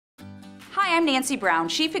Hi, I'm Nancy Brown,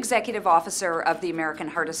 Chief Executive Officer of the American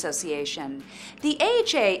Heart Association. The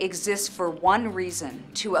AHA exists for one reason: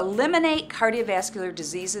 to eliminate cardiovascular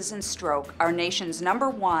diseases and stroke, our nation's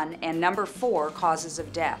 #1 and #4 causes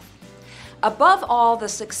of death. Above all, the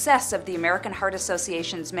success of the American Heart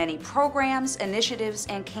Association's many programs, initiatives,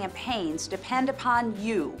 and campaigns depend upon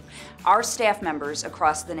you, our staff members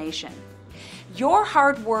across the nation. Your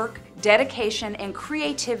hard work, dedication, and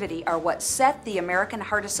creativity are what set the American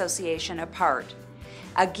Heart Association apart.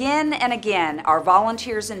 Again and again, our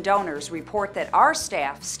volunteers and donors report that our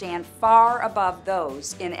staff stand far above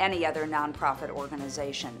those in any other nonprofit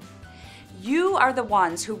organization. You are the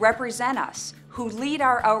ones who represent us, who lead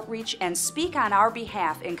our outreach and speak on our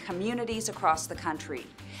behalf in communities across the country.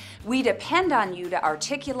 We depend on you to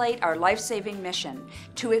articulate our life-saving mission,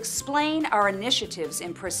 to explain our initiatives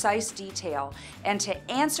in precise detail, and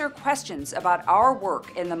to answer questions about our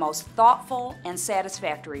work in the most thoughtful and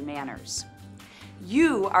satisfactory manners.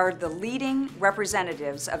 You are the leading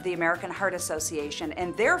representatives of the American Heart Association,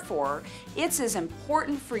 and therefore, it's as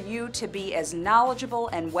important for you to be as knowledgeable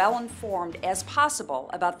and well-informed as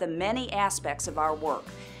possible about the many aspects of our work.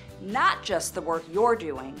 Not just the work you're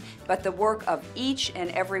doing, but the work of each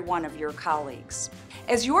and every one of your colleagues.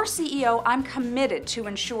 As your CEO, I'm committed to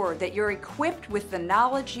ensure that you're equipped with the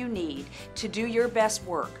knowledge you need to do your best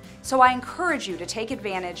work. So I encourage you to take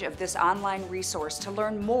advantage of this online resource to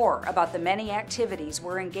learn more about the many activities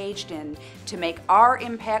we're engaged in to make our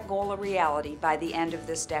impact goal a reality by the end of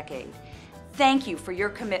this decade. Thank you for your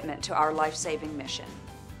commitment to our life-saving mission.